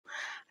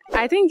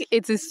I think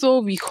it is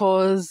so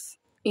because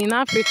in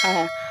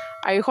Africa,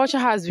 agriculture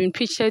has been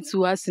pictured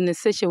to us in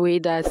such a way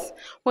that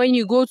when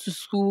you go to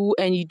school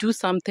and you do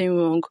something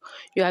wrong,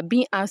 you are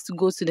being asked to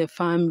go to the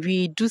farm,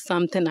 do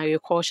something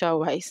agriculture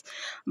wise.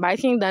 But I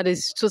think that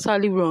is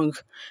totally wrong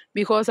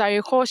because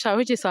agriculture,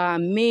 which is our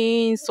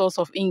main source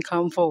of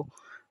income for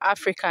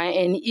Africa,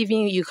 and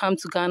even you come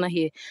to Ghana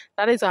here,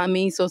 that is our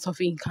main source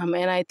of income.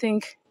 And I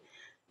think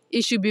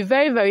it should be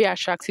very, very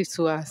attractive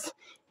to us.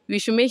 We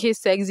should make it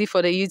sexy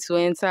for the youth to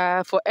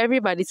enter, for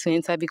everybody to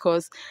enter,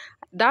 because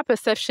that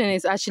perception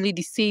is actually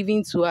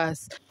deceiving to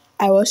us.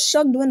 I was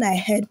shocked when I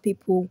heard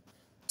people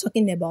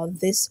talking about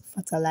these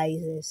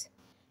fertilizers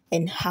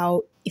and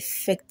how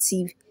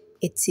effective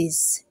it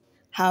is,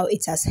 how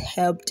it has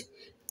helped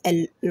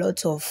a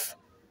lot of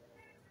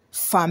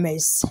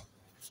farmers.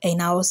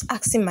 And I was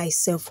asking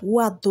myself, who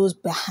are those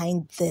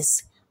behind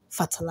this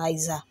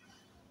fertilizer?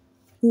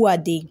 Who are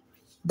they?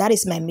 That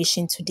is my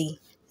mission today.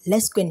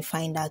 Let's go and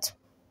find out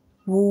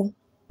who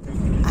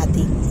are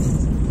they.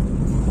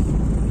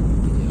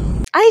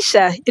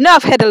 Aisha,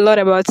 I've heard a lot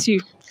about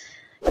you.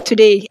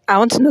 Today, I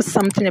want to know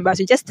something about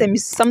you. Just tell me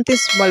something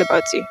small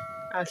about you.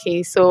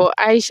 Okay, so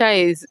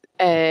Aisha is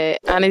a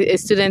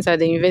student at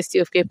the University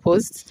of Cape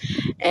Coast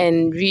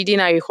and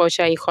reading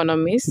agriculture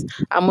economics.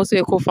 I'm also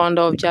a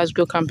co-founder of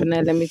Jassgrow Company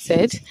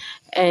Limited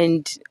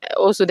and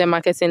also the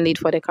marketing lead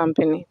for the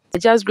company.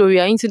 At Jassgrow,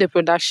 we are into the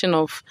production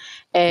of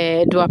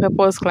dual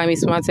purpose climate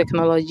smart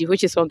technology,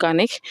 which is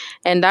organic,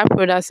 and that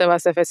product serves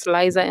as a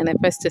fertilizer and a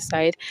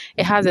pesticide.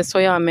 It has a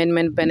soil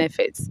amendment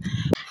benefits.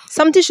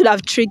 Something should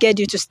have triggered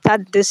you to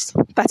start this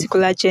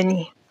particular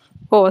journey.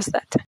 What was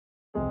that?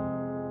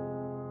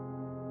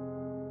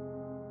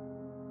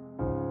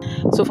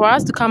 So for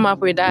us to come up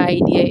with that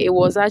idea, it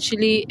was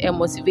actually a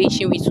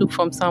motivation we took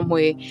from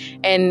somewhere,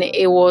 and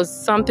it was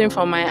something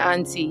from my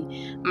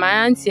auntie.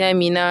 My auntie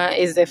Amina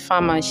is a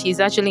farmer.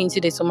 She's actually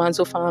into the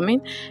tomato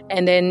farming,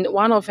 and then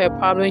one of her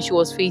problems she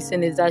was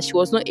facing is that she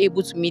was not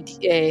able to meet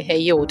her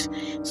yield.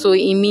 So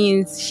it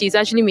means she's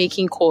actually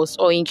making costs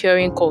or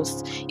incurring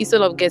costs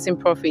instead of getting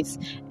profits.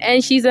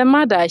 And she's a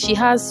mother. She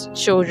has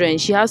children.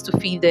 She has to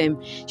feed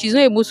them. She's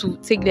not able to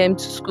take them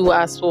to school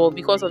as well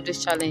because of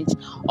this challenge.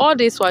 All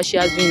this while she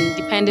has been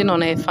depending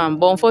on her farm,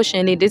 but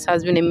unfortunately this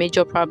has been a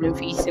major problem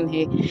facing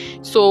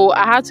her. So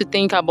I had to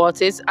think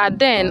about it. And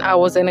then I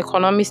was an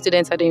economics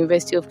student at the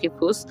University of Cape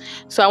Coast,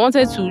 so I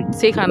wanted to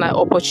take an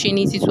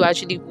opportunity to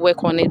actually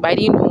work on it, but I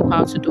didn't know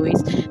how to do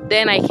it.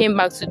 Then I came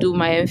back to do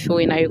my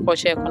MPhil in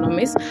agriculture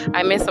economics.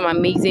 I met some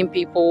amazing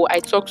people. I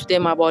talked to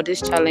them about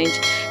this challenge,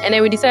 and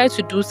then we decided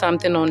to do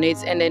something on it.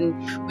 And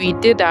then we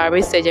did our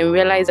research and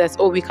realized that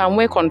we can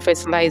work on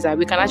fertilizer.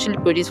 We can actually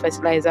produce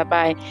fertilizer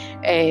by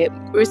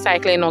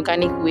recycling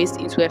organic waste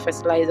into a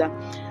fertilizer.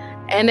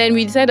 And then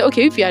we decided,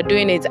 okay, if we are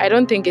doing it, I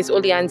don't think it's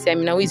only Auntie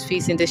Amina who is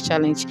facing this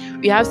challenge.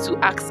 We have to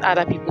ask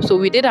other people. So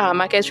we did our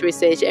market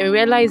research and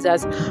realized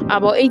that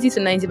about 80 to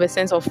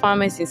 90% of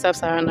farmers in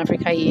sub-Saharan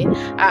Africa here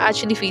are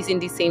actually facing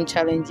the same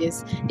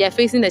challenges. They are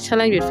facing the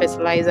challenge with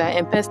fertilizer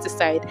and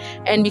pesticide.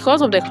 And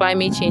because of the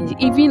climate change,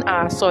 even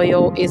our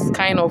soil is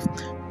kind of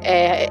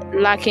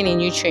lacking in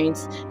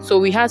nutrients, so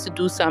we had to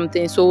do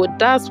something. So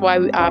that's why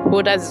our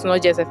product is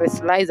not just a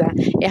fertilizer,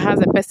 it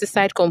has a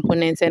pesticide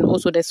component and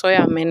also the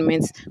soil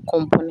amendment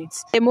component.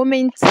 At the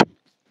moment,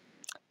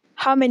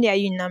 how many are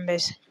you in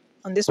numbers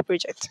on this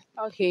project?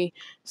 Okay,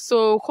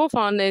 so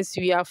co-founders,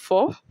 we are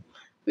 4.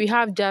 We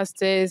have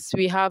Justice,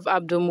 we have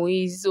Abdul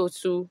Muiz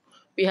Otu,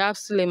 we have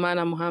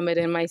Suleimana Mohammed,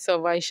 and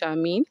myself, Aisha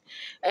Amin.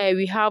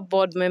 We have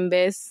board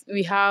members.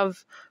 We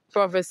have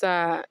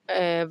Professor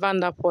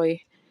Van der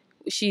Poy.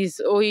 She's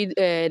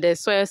the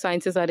soil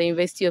scientist at the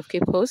University of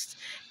Cape Coast.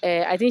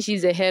 I think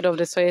she's the head of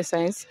the soil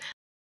science.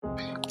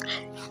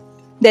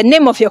 The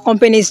name of your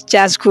company is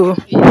Jassgrow.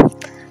 Yes.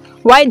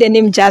 Why the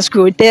name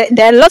Jassgrow?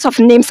 There are lots of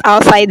names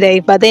outside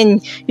there, but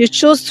then you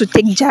chose to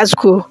take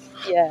Jassgrow.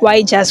 Yeah.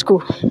 Why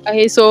Jassgrow?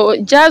 Okay, so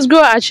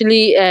Jassgrow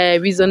actually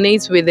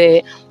resonates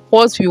with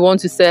what we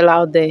want to sell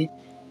out there.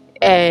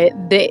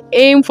 The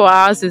aim for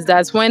us is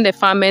that when the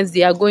farmers,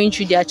 they are going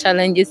through their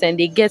challenges and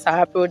they get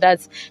our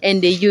products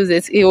and they use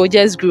it, it will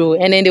just grow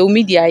and then they will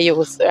meet their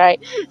yields, right?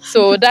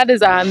 So that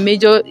is our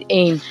major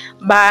aim.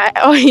 But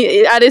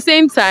at the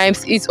same time,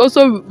 it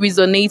also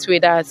resonates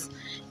with us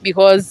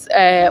because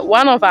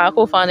one of our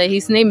co-founders,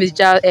 his name is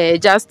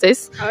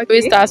Justice, okay,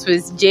 which starts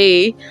with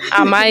J,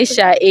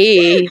 Amaisha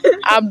A,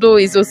 Abdul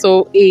is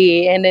also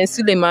A, and then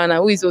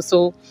Suleimana, who is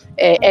also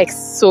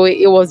X. So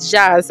it was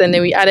Jazz, and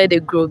then we added a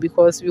grow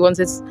because we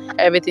wanted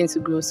everything to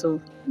grow. So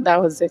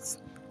that was it.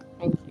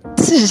 Thank you.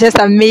 This is just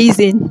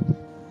amazing.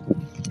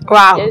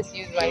 Wow. Just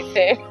use my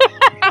term.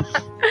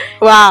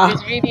 Wow.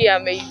 It's really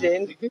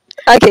amazing.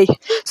 Okay.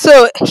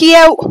 So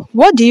here,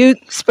 what do you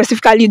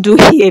specifically do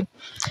here?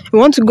 We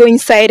want to go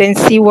inside and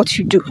see what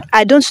you do.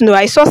 I don't know.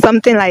 I saw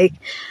something like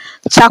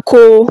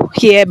charcoal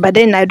here, but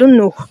then I don't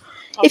know.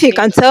 Okay. If you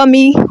can tell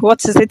me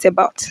what is it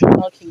about.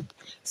 Okay.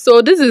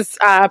 So this is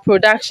our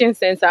production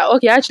center.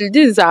 Okay, actually,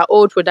 this is our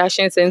old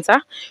production center.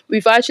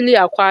 We've actually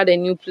acquired a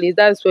new place.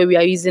 That's where we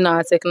are using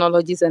our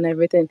technologies and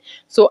everything.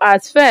 So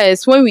at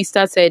first, when we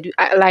started,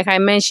 like I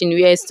mentioned,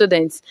 we are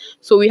students.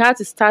 So we had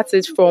to start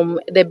it from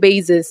the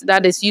basis,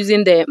 that is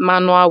using the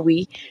manual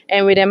way.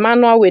 And with the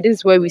manual way, this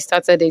is where we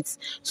started it.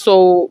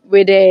 So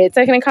with the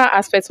technical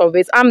aspects of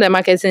it, I'm the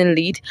marketing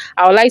lead.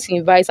 I would like to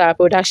invite our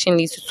production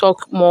lead to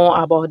talk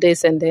more about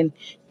this, and then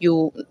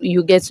you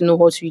get to know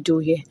what we do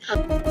here.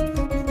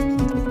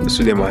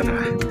 Suleiman.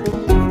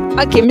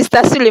 Okay,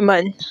 Mr.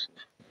 Suleiman,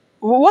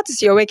 what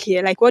is your work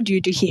here? Like, what do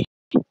you do here?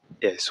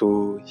 Yeah,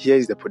 so here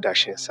is the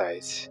production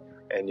site,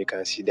 and you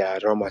can see there are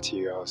raw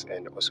materials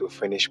and also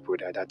finished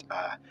product that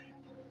are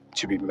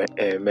to be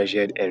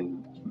measured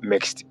and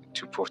mixed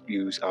to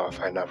produce our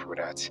final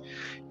product.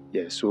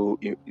 Yeah, so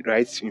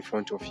right in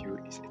front of you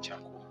is a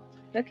charcoal.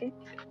 Okay.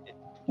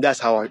 That's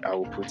how I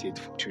will put it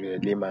to the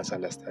layman's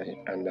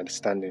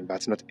understanding,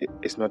 but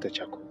it's not a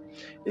charcoal.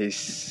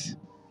 It's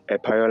a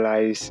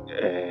pyrolyzed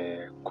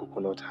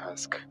coconut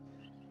husk.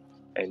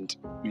 And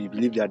we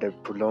believe that the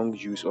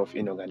prolonged use of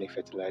inorganic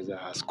fertilizer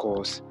has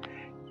caused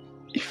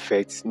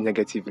effects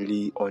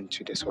negatively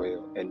onto the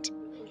soil, and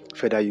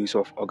further use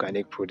of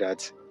organic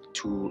products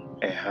to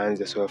enhance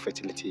the soil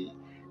fertility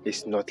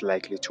is not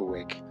likely to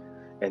work.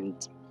 And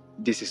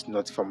this is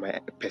not from my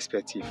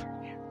perspective.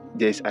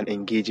 There's an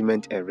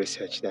engagement and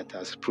research that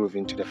has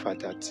proven to the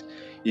fact that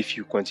if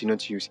you continue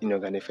to use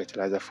inorganic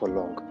fertilizer for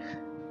long,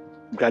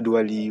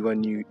 gradually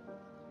when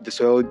the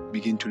soil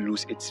begin to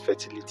lose its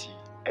fertility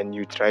and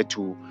you try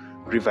to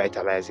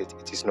revitalize it,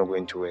 it is not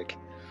going to work.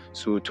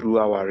 So through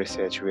our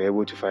research, we were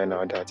able to find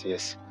out that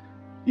yes,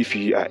 if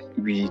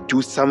we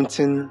do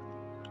something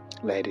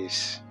like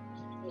this,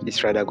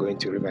 it's rather going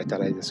to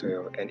revitalize the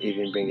soil and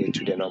even bring it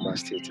to the normal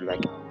state,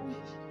 like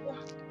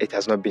it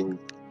has not been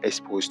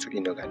exposed to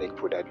inorganic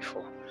product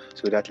before.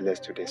 So that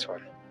leads to this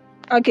one.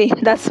 Okay,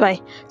 that's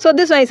fine. So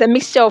this one is a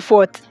mixture of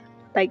what?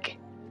 Like,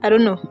 I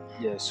don't know.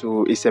 Yeah,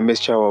 so it's a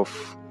mixture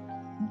of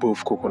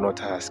both coconut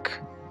husk,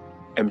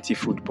 empty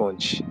fruit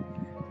punch,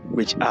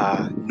 which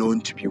are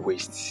known to be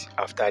waste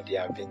after it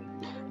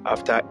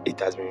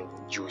has been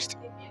used.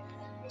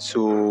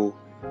 So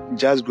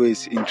Jassgrow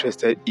is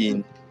interested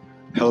in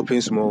helping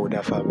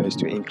smallholder farmers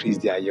to increase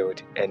their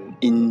yield, and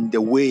in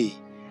the way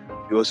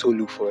we also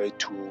look for it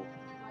to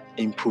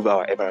improve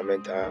our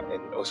environmental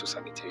and also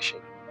sanitation.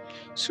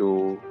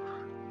 So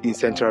in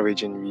Central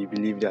region, we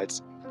believe that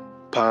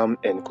palm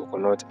and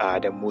coconut are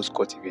the most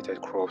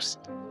cultivated crops,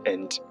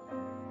 and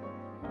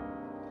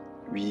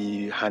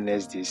we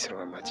harness these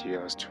raw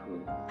materials to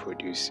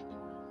produce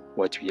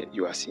what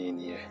you are seeing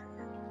here.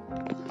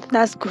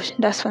 That's good.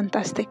 That's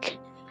fantastic.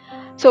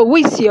 So who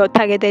is your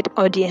targeted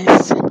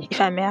audience,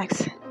 if I may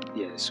ask?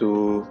 Yeah,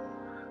 so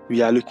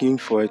we are looking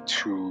forward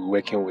to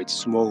working with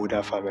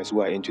smallholder farmers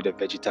who are into the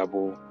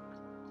vegetable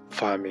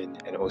farming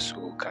and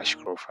also cash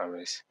crop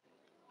farmers.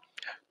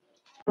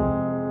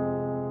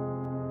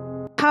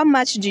 How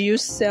much do you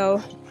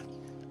sell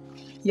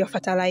your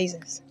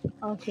fertilizers?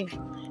 Okay,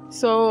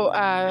 so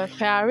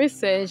for our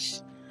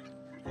research,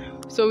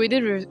 so we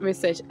did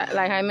research.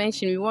 Like I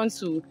mentioned, we want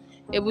to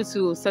able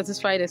to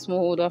satisfy the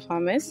smallholder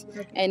farmers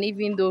and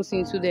even those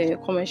into the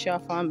commercial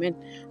farming.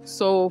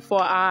 So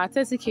for our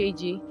 30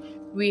 kg,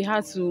 we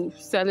had to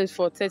sell it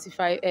for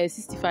 65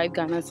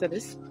 Ghana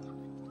cedis,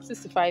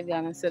 65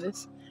 Ghana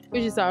cedis,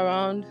 which is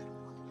around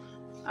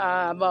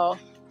about.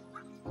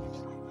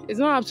 It's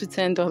not up to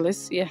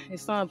 $10. Yeah,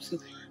 it's not up to,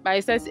 but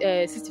it says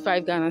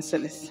 65 Ghana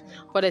cedis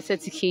for the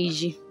 30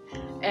 kg.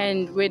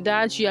 And with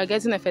that, you are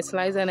getting a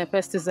fertilizer and a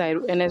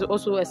pesticide, and there's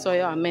also a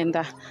soil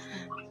amender,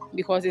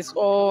 because it's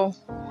all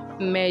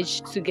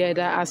merged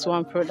together as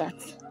one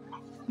product.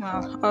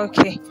 Wow.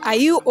 Okay. Are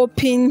you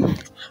open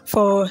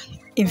for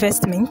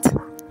investment?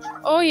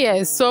 Oh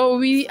yes. So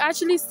we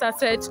actually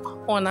started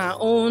on our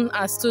own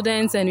as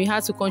students, and we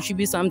had to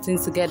contribute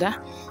something together.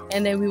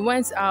 And then we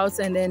went out,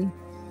 and then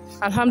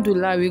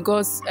Alhamdulillah, we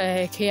got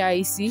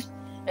KIC,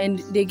 and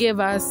they gave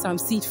us some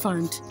seed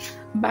fund.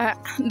 But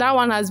that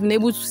one has been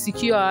able to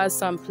secure us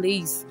some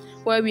place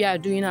where we are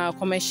doing our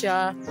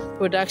commercial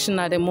production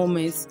at the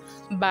moment.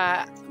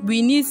 But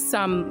we need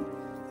some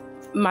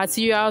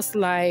materials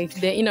like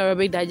the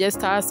anaerobic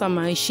digester, some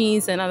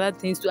machines and other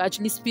things to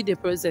actually speed the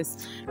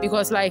process,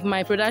 because like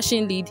my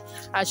production lead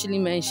actually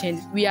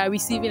mentioned, we are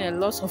receiving a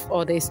lot of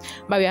orders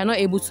but we are not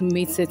able to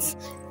meet it.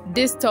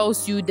 This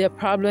tells you the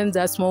problems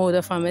that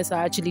smallholder farmers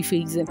are actually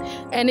facing.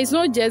 And it's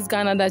not just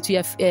Ghana that we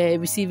are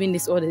receiving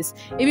these orders.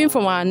 Even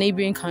from our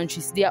neighboring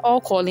countries, they are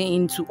all calling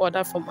in to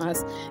order from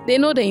us. They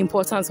know the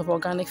importance of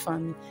organic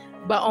farming,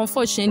 but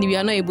unfortunately we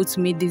are not able to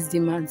meet these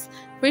demands,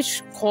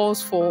 which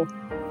calls for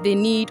the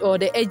need or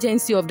the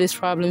urgency of this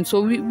problem.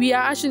 So we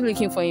are actually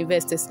looking for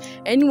investors.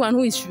 Anyone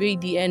who is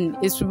ready and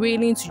is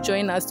willing to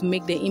join us to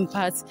make the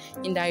impact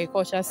in the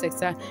agriculture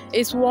sector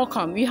is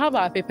welcome. We have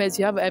our papers,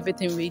 we have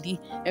everything ready,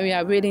 and we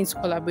are willing to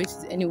collaborate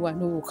with anyone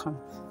who will come.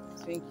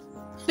 Thank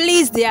you.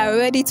 Please, they are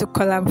ready to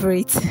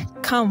collaborate.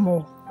 Come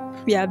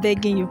on. We are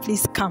begging you,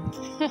 please come.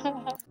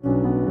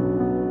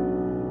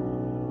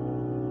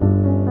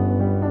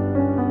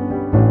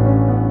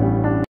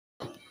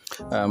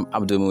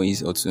 Abdul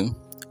Moise Otu,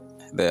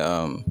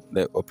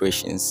 the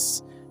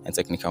operations and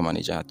technical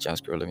manager at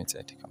Jassgrow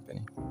Limited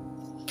company.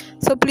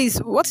 So please,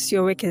 what's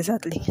your work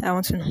exactly? I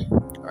want to know.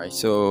 All right.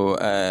 So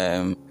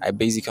I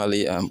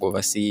basically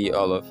oversee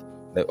all of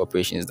the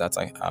operations that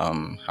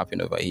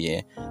happen over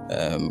here.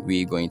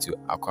 We go into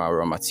acquire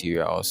raw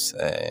materials.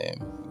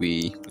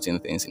 We putting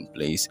things in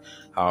place.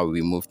 How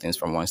we move things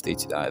from one state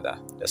to the other.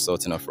 The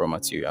sorting of raw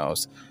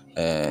materials.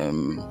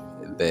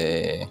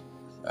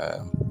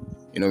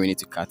 We need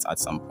to cut at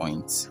some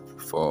point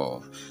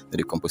for the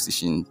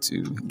decomposition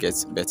to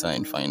get better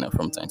and finer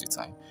from time to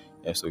time.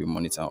 Yeah, so we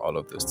monitor all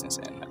of those things,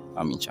 and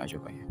I'm in charge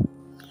over here.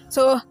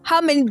 So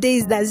how many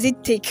days does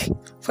it take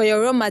for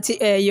your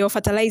your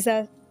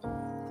fertilizer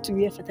to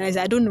be a fertilizer?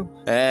 I don't know.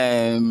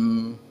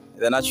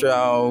 The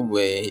natural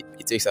way,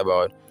 it takes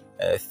about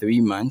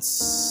 3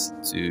 months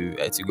to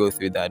go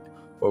through that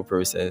whole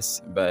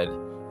process, but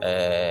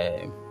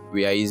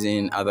we are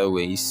using other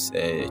ways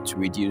to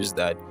reduce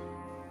that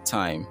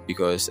time,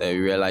 because we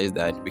realize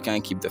that we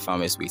can't keep the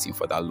farmers waiting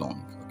for that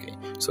long. Okay,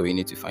 so we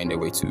need to find a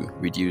way to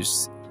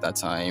reduce that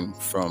time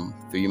from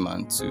 3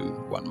 months to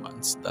 1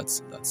 month.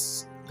 That's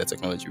the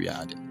technology we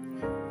are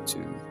adding to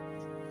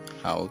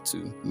how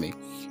to make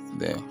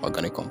the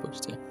organic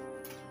compost. Yeah.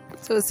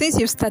 So since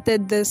you've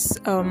started this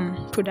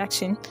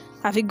production,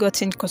 have you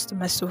gotten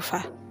customers so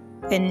far,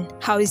 and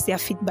how is their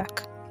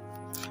feedback?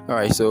 All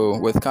right, so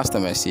with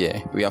customers,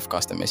 we have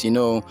customers.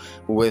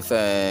 With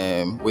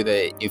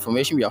the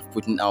information we have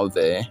put out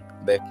there,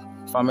 the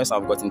farmers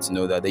have gotten to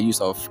know that the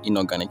use of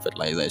inorganic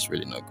fertilizer is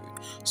really not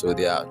good. So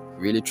they are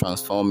really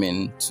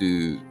transforming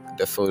to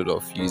the field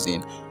of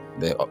using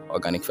the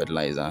organic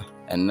fertilizer.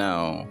 And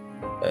now,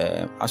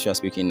 as we are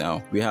speaking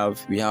now, we have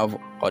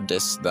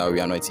orders that we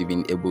are not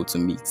even able to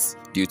meet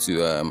due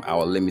to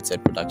our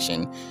limited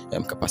production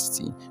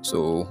capacity.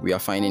 So we are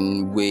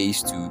finding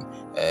ways to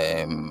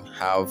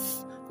have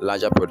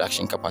larger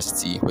production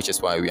capacity, which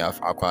is why we have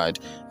acquired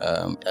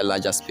a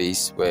larger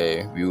space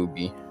where we will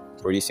be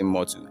producing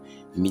more to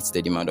meet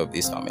the demand of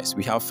these farmers.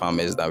 We have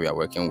farmers that we are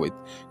working with,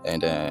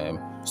 and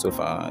so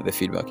far the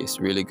feedback is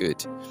really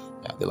good.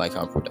 Yeah, they like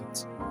our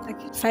products.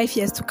 Like 5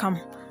 years to come,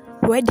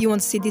 where do you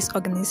want to see this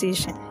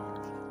organization?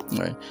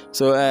 Right.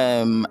 So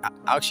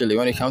actually,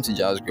 when it comes to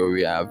Jassgrow,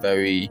 we are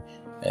very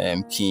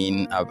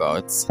keen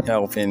about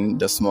helping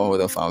the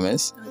smallholder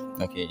farmers,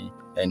 okay,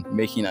 and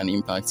making an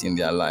impact in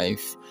their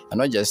life, and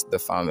not just the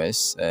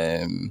farmers,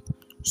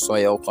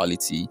 soil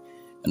quality,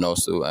 and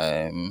also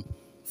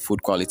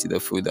food quality, the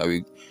food that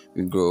we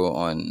grow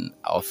on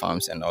our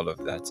farms and all of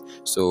that.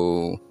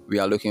 So we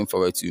are looking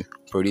forward to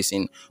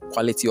producing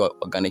quality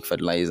organic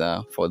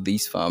fertilizer for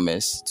these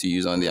farmers to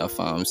use on their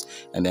farms,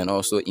 and then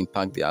also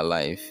impact their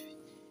life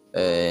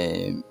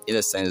in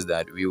a sense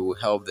that we will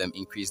help them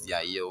increase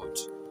their yield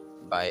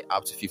by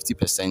up to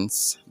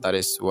 50%. That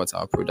is what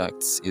our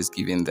product is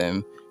giving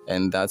them,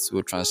 and that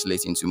will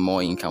translate into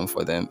more income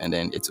for them, and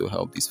then it will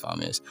help these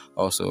farmers.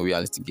 Also, we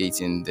are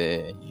litigating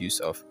the use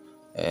of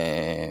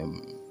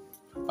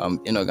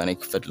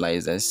inorganic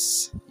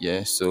fertilizers.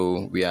 Yeah,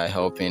 so we are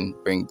helping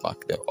bring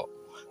back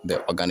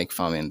the organic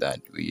farming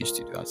that we used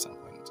to do at some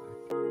point.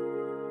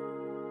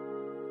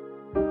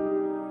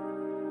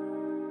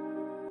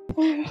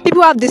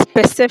 People have this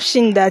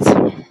perception that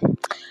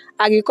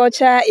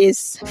agriculture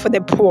is for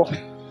the poor.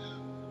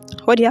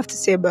 What do you have to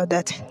say about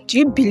that? Do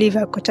you believe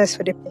agriculture is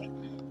for the poor?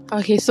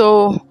 Okay,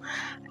 so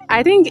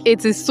I think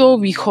it is so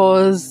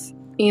because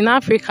in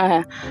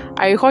Africa,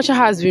 agriculture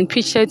has been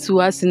pictured to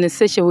us in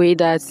such a way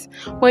that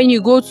when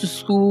you go to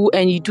school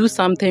and you do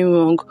something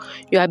wrong,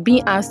 you are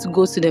being asked to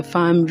go to the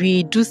farm,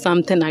 do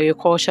something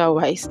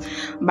agriculture-wise.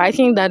 But I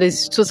think that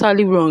is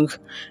totally wrong,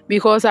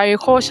 because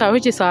agriculture,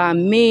 which is our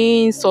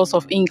main source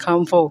of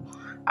income for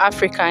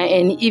Africa,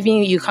 and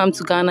even you come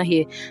to Ghana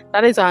here,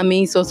 that is our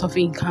main source of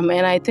income.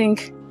 And I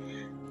think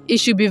it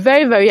should be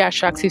very, very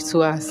attractive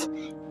to us.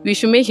 We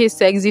should make it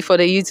sexy for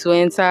the youth to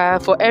enter,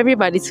 for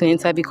everybody to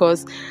enter,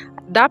 because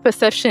that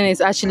perception is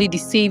actually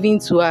deceiving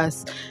to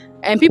us.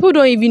 And people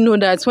don't even know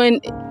that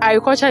when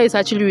agriculture is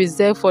actually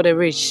reserved for the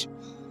rich.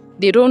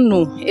 They don't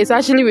know. It's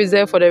actually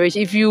reserved for the rich.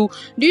 If you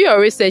do your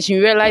research,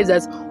 you realize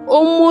that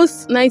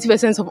almost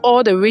 90% of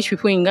all the rich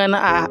people in Ghana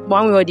are,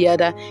 one way or the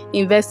other,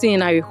 investing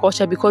in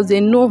agriculture, because they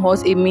know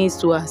what it means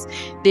to us.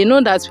 They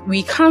know that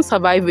we can't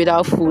survive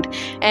without food.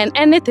 And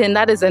anything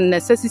that is a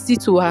necessity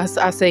to us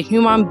as a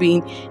human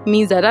being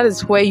means that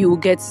is where you will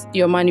get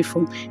your money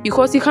from,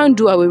 because you can't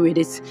do away with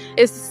it.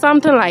 It's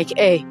something like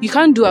air. You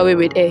can't do away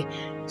with air.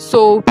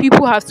 So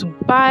people have to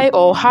buy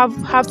or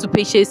have to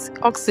purchase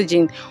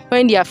oxygen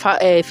when they are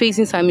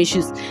facing some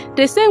issues.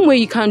 The same way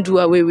you can't do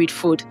away with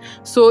food.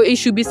 So it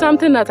should be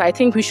something that I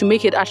think we should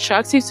make it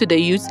attractive to the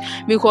youth,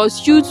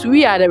 because youth,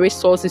 we are the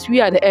resources, we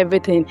are the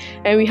everything,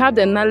 and we have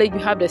the knowledge,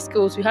 we have the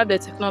skills, we have the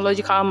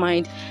technological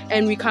mind,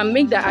 and we can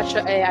make the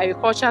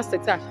agriculture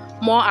sector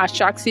more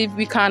attractive.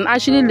 We can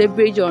actually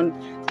leverage on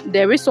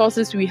the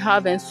resources we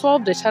have and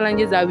solve the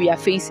challenges that we are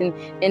facing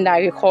in the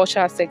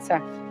agriculture sector.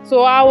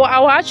 So I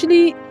will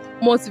actually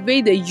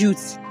motivate the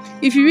youth.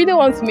 If you really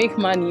want to make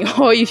money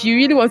or if you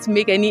really want to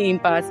make any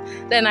impact,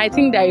 then I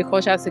think the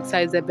agriculture sector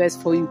is the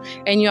best for you.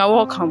 And you are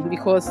welcome,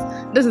 because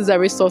this is the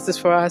resources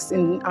for us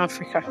in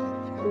Africa.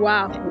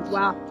 Wow.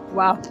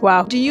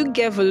 Do you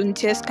get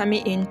volunteers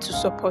coming in to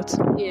support?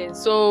 Yeah,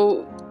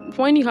 so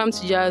when you come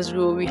to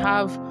Jassgrow, we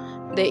have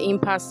the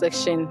impact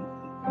section.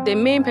 The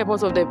main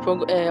purpose of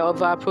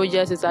of our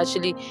project is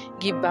actually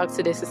give back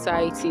to the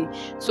society.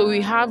 So we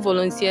have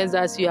volunteers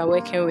that we are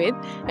working with,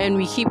 and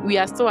we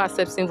are still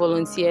accepting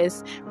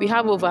volunteers. We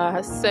have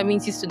over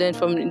 70 students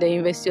from the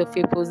University of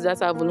Peoples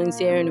that are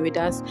volunteering with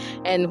us.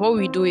 And what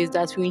we do is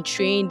that we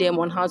train them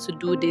on how to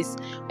do this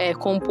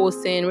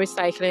composting,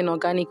 recycling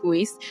organic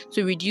waste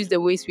to reduce the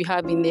waste we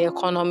have in the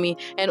economy,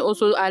 and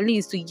also at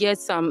least to get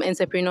some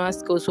entrepreneurial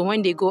skills. So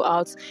when they go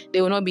out,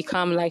 they will not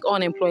become like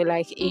unemployed,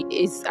 like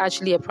it's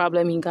actually a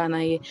problem in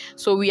Ghana.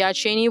 So we are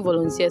training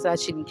volunteers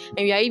actually, and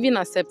we are even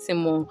accepting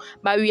more.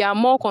 But we are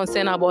more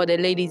concerned about the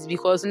ladies,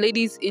 because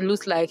ladies, it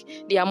looks like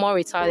they are more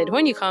retarded.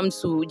 When it comes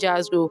to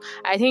Jassgrow,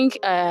 I think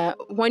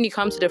when it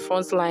comes to the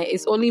front line,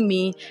 it's only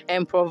me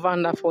and Prof.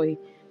 Vanderfoy.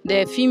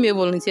 The female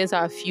volunteers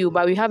are few,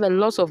 but we have a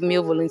lot of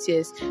male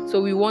volunteers.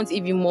 So we want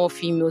even more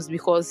females,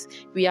 because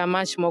we are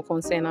much more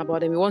concerned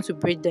about them. We want to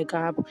bridge the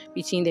gap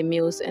between the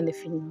males and the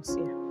females.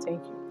 Yeah,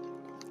 thank you.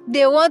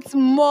 They want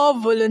more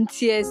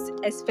volunteers,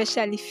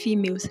 especially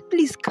females.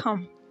 Please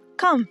come.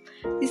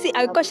 You see,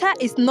 agriculture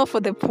is not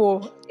for the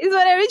poor. It's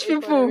for the rich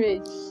people.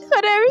 It's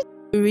for the rich.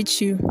 To reach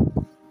you,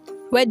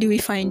 where do we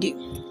find you?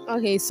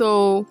 Okay,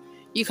 so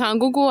you can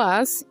Google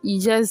us. You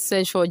just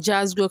search for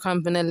Jassgrow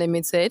Company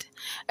Limited,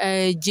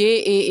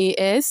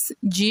 JAASGROW,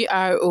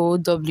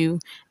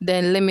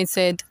 then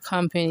Limited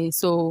Company.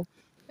 So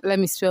let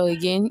me spell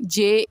again: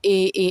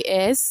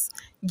 JAASGROW,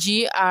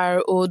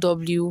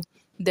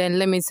 then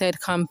Limited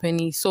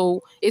Company.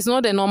 So it's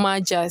not the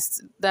normal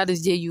Just, that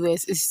is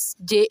JUS, it's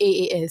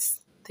JAAS.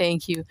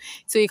 Thank you.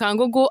 So you can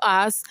Google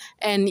us,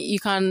 and you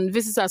can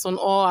visit us on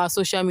all our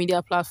social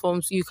media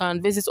platforms. You can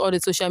visit all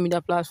the social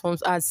media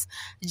platforms as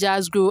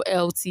Jassgrow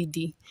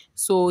Ltd.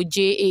 So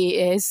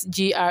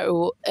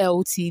JASGRO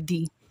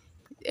Ltd.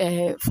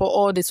 For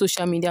all the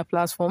social media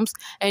platforms.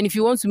 And if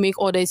you want to make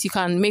orders, you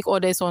can make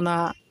orders on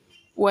our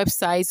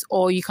website,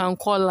 or you can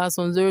call us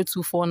on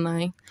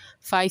 0249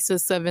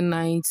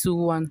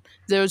 567921.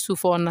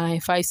 0249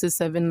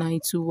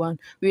 567921.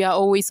 We are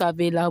always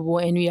available,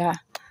 and we are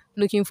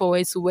looking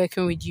forward to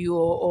working with you,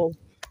 or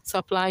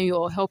supplying you,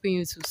 or helping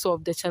you to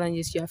solve the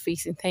challenges you are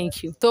facing.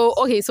 Thank you. So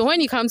when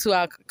you come to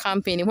our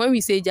campaign, when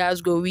we say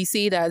Jassgrow, we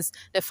say it as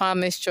the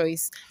farmer's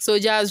choice. So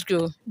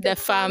Jassgrow, the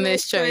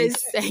farmer's choice.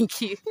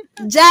 Thank you.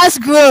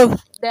 Jassgrow,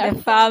 the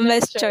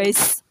farmer's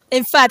choice.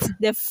 In fact,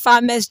 the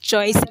farmer's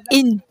choice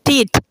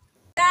indeed.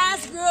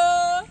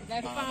 Jassgrow,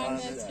 the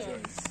farmer's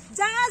choice.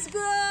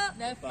 Jassgrow,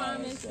 the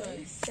farmer's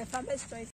choice. The farmer's choice.